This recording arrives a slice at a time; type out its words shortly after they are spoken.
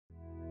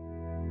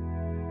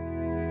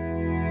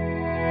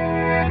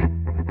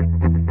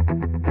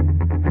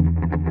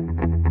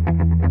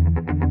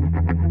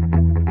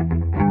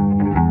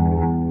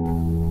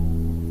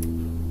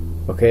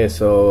Okay,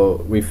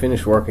 so we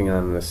finished working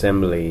on an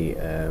assembly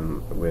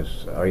with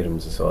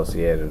items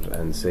associated,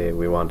 and say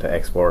we want to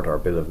export our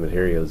bill of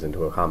materials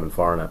into a common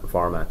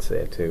format,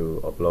 say to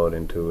upload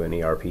into an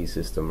ERP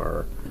system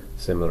or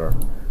similar.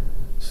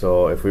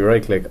 So if we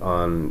right click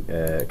on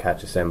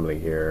catch assembly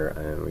here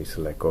and we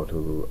select go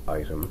to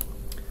item,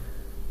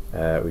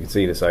 we can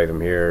see this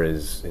item here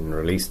is in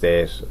release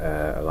date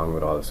along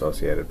with all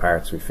associated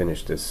parts. We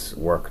finished this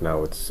work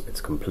now,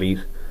 it's complete.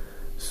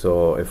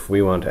 So if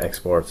we want to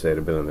export, say,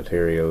 the bill of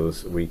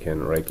materials, we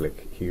can right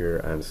click here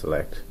and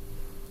select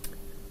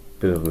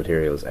bill of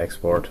materials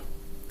export.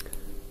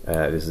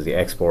 This is the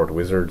export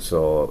wizard,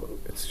 so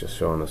it's just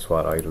showing us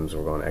what items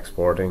we're going to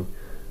exporting.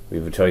 We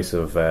have a choice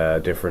of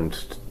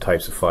different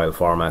types of file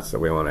formats that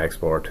we want to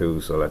export to,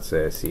 so let's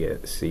say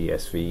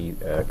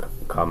CSV,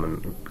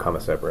 comma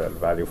separated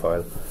value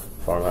file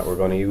format we're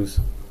going to use.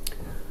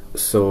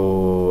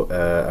 So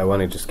I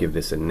want to just give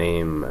this a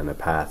name and a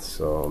path,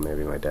 so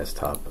maybe my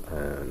desktop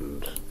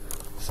and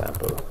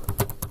sample.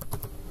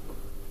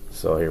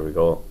 So here we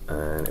go,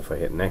 and if I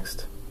hit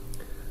next,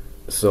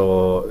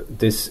 so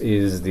this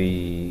is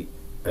the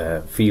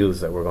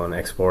fields that we're going to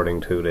exporting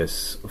to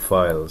this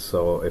file.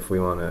 So if we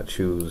want to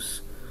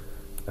choose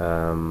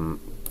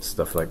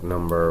stuff like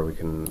number, we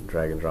can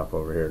drag and drop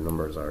over here.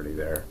 Number is already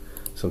there.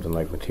 Something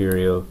like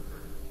material,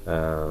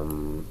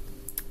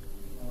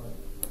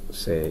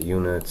 say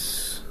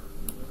units,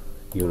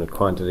 unit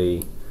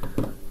quantity,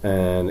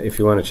 and if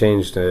you want to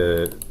change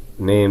the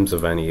names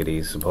of any of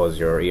these, suppose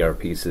your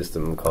ERP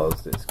system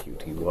calls this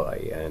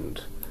QTY, and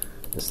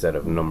instead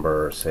of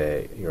number,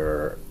 say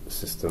your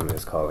system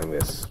is calling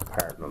this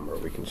part number,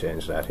 we can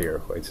change that here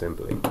quite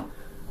simply.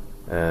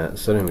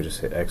 So then we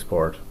just hit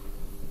export.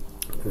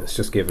 It's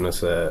just giving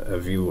us a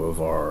view of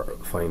our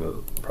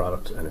final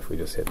product, and if we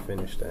just hit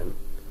finish, then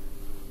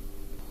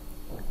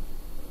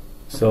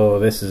so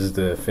this is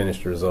the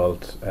finished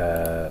result.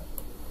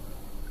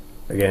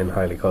 Again,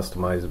 highly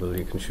customizable.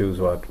 You can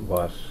choose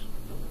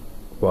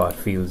what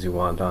fields you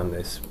want on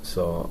this.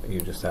 So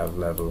you just have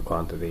level,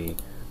 quantity,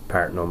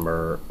 part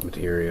number,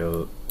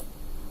 material,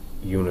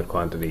 unit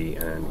quantity,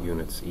 and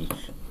units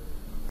each.